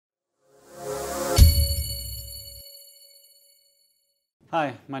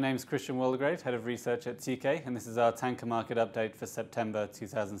Hi, my name is Christian Waldegrave, Head of Research at Teekay, and this is our tanker market update for September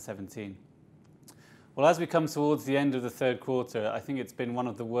 2017. Well, as we come towards the end of the third quarter, I think it's been one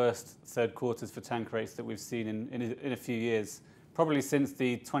of the worst third quarters for tanker rates that we've seen in a few years, probably since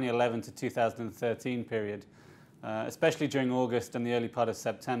the 2011 to 2013 period. Especially during August and the early part of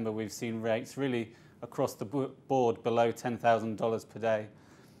September, we've seen rates really across the board below $10,000 per day.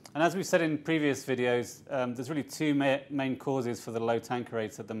 And as we've said in previous videos, there's really two main causes for the low tanker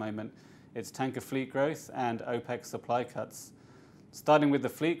rates at the moment. It's tanker fleet growth and OPEC supply cuts. Starting with the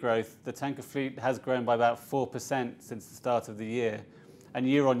fleet growth, the tanker fleet has grown by about 4% since the start of the year. And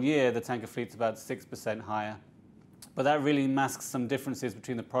year on year, the tanker fleet's about 6% higher. But that really masks some differences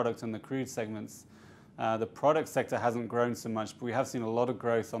between the product and the crude segments. The product sector hasn't grown so much, but we have seen a lot of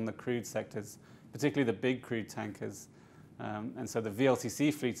growth on the crude sectors, particularly the big crude tankers. And so the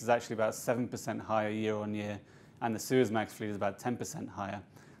VLCC fleet is actually about 7% higher year on year, and the Suezmax fleet is about 10% higher.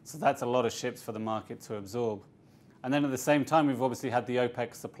 So that's a lot of ships for the market to absorb. And then at the same time, we've obviously had the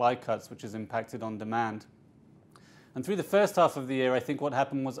OPEC supply cuts, which has impacted on demand. And through the first half of the year, I think what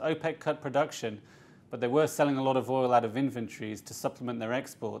happened was OPEC cut production, but they were selling a lot of oil out of inventories to supplement their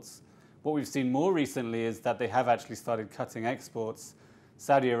exports. What we've seen more recently is that they have actually started cutting exports.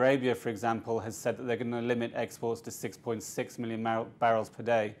 Saudi Arabia, for example, has said that they're going to limit exports to 6.6 million barrels per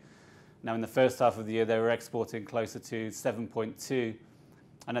day. Now, in the first half of the year, they were exporting closer to 7.2,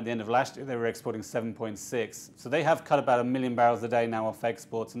 and at the end of last year, they were exporting 7.6. So they have cut about 1 million barrels a day now off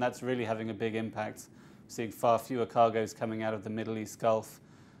exports, and that's really having a big impact. We're seeing far fewer cargoes coming out of the Middle East Gulf,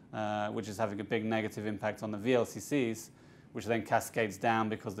 which is having a big negative impact on the VLCCs, which then cascades down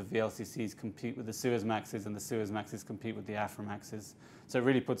because the VLCCs compete with the Suezmaxes and the Suezmaxes compete with the Aframaxes. So it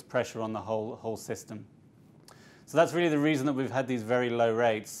really puts pressure on the whole system. So that's really the reason that we've had these very low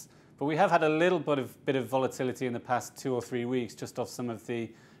rates. But we have had a little bit of volatility in the past 2 or 3 weeks just off some of the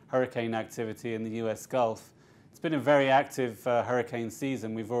hurricane activity in the US Gulf. It's been a very active hurricane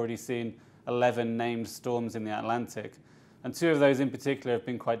season. We've already seen 11 named storms in the Atlantic. And 2 of those in particular have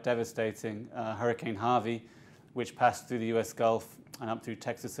been quite devastating. Hurricane Harvey, which passed through the US Gulf and up through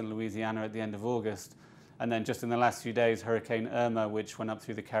Texas and Louisiana at the end of August. And then just in the last few days, Hurricane Irma, which went up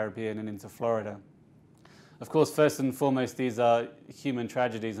through the Caribbean and into Florida. Of course, first and foremost, these are human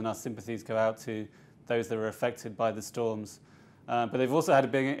tragedies, and our sympathies go out to those that were affected by the storms. But they've also had a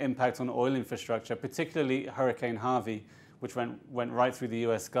big impact on oil infrastructure, particularly Hurricane Harvey, which went right through the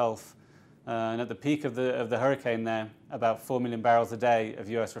US Gulf. And at the peak of the hurricane there, about 4 million barrels a day of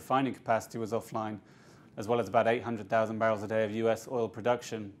US refining capacity was offline, as well as about 800,000 barrels a day of US oil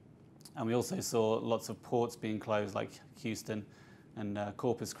production. And we also saw lots of ports being closed, like Houston and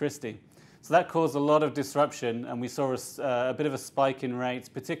Corpus Christi. So that caused a lot of disruption, and we saw a bit of a spike in rates,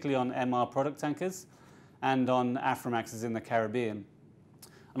 particularly on MR product tankers and on Aframaxes in the Caribbean.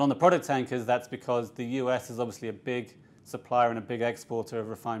 And on the product tankers, that's because the US is obviously a big supplier and a big exporter of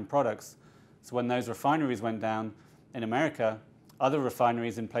refined products. So when those refineries went down in America, other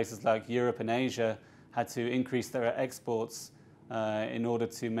refineries in places like Europe and Asia had to increase their exports in order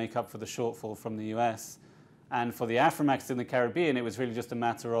to make up for the shortfall from the US. And for the Aframax in the Caribbean, it was really just a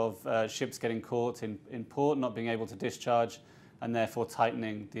matter of ships getting caught in port, not being able to discharge, and therefore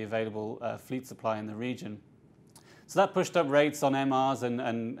tightening the available fleet supply in the region. So that pushed up rates on MRs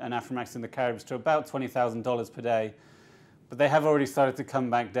and Aframax in the Caribbean to about $20,000 per day. But they have already started to come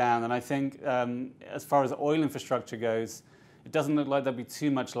back down. And I think as far as oil infrastructure goes, it doesn't look like there'll be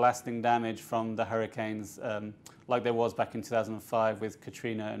too much lasting damage from the hurricanes like there was back in 2005 with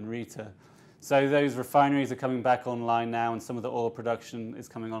Katrina and Rita. So those refineries are coming back online now, and some of the oil production is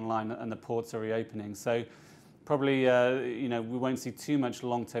coming online, and the ports are reopening. So probably we won't see too much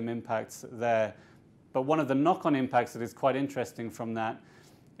long-term impacts there. But one of the knock-on impacts that is quite interesting from that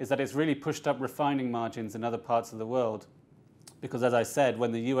is that it's really pushed up refining margins in other parts of the world. Because as I said,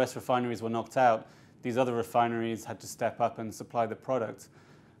 when the US refineries were knocked out, these other refineries had to step up and supply the product.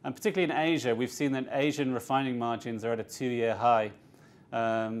 And particularly in Asia, we've seen that Asian refining margins are at a 2-year high.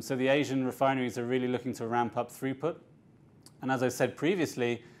 So the Asian refineries are really looking to ramp up throughput. And as I said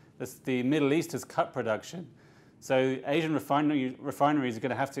previously, the Middle East has cut production. So Asian refineries are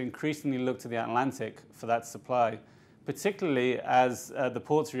going to have to increasingly look to the Atlantic for that supply, particularly as the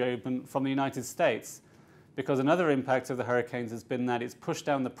ports reopen from the United States. Because another impact of the hurricanes has been that it's pushed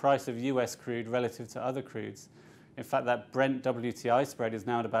down the price of US crude relative to other crudes. In fact, that Brent WTI spread is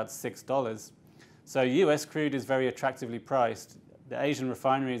now at about $6. So US crude is very attractively priced. The Asian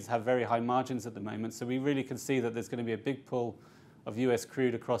refineries have very high margins at the moment, so we really can see that there's going to be a big pull of US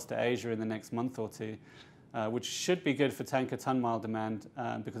crude across to Asia in the next month or two, which should be good for tanker ton-mile demand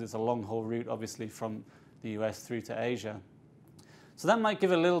because it's a long-haul route, obviously, from the US through to Asia. So that might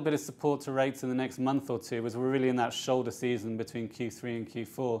give a little bit of support to rates in the next month or two, as we're really in that shoulder season between Q3 and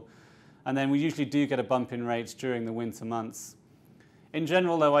Q4. And then we usually do get a bump in rates during the winter months. In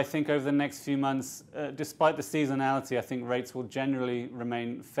general, though, I think over the next few months, despite the seasonality, I think rates will generally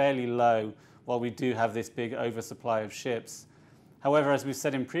remain fairly low while we do have this big oversupply of ships. However, as we've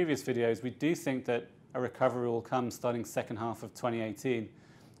said in previous videos, we do think that a recovery will come starting second half of 2018.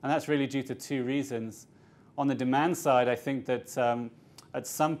 And that's really due to two reasons. On the demand side, I think that at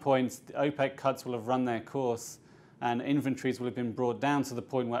some point, the OPEC cuts will have run their course and inventories will have been brought down to the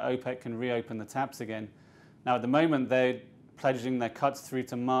point where OPEC can reopen the taps again. Now, at the moment, they're pledging their cuts through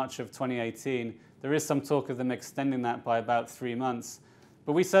to March of 2018. There is some talk of them extending that by about 3 months.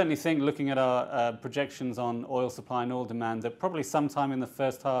 But we certainly think, looking at our projections on oil supply and oil demand, that probably sometime in the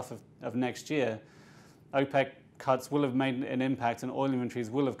first half of next year, OPEC cuts will have made an impact and oil inventories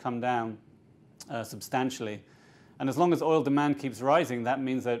will have come down substantially. And as long as oil demand keeps rising, that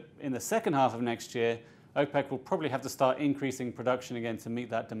means that in the second half of next year, OPEC will probably have to start increasing production again to meet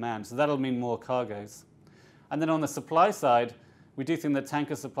that demand. So that'll mean more cargoes. And then on the supply side, we do think that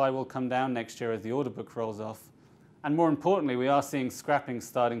tanker supply will come down next year as the order book rolls off. And more importantly, we are seeing scrapping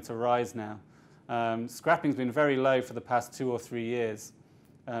starting to rise now. Scrapping's been very low for the past 2 or 3 years.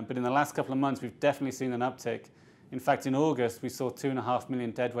 But in the last couple of months, we've definitely seen an uptick. In fact, in August, we saw 2.5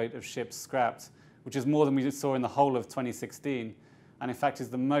 million deadweight of ships scrapped, which is more than we saw in the whole of 2016. And in fact, is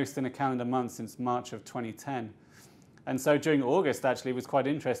the most in a calendar month since March of 2010. And so during August, actually, it was quite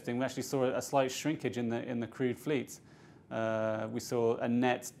interesting. We actually saw a slight shrinkage in the crude fleet. We saw a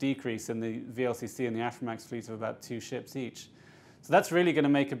net decrease in the VLCC and the Aframax fleets of about 2 ships each. So that's really going to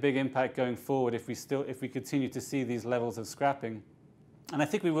make a big impact going forward if we continue to see these levels of scrapping. And I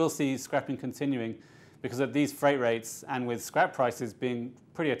think we will see scrapping continuing, because at these freight rates and with scrap prices being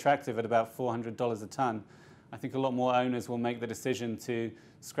pretty attractive at about $400 a ton, I think a lot more owners will make the decision to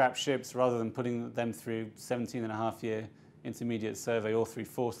scrap ships rather than putting them through 17.5-year intermediate survey or through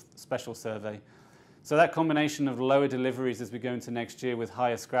 4th special survey. So that combination of lower deliveries as we go into next year with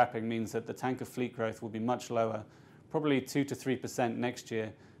higher scrapping means that the tanker fleet growth will be much lower, probably 2 to 3% next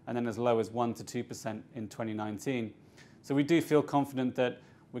year, and then as low as 1 to 2% in 2019. So we do feel confident that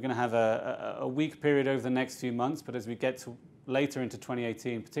we're going to have a weak period over the next few months, but as we get to later into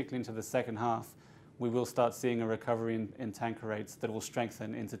 2018, particularly into the second half, we will start seeing a recovery in tanker rates that will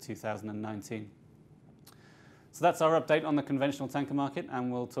strengthen into 2019. So that's our update on the conventional tanker market,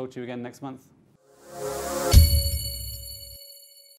 and we'll talk to you again next month.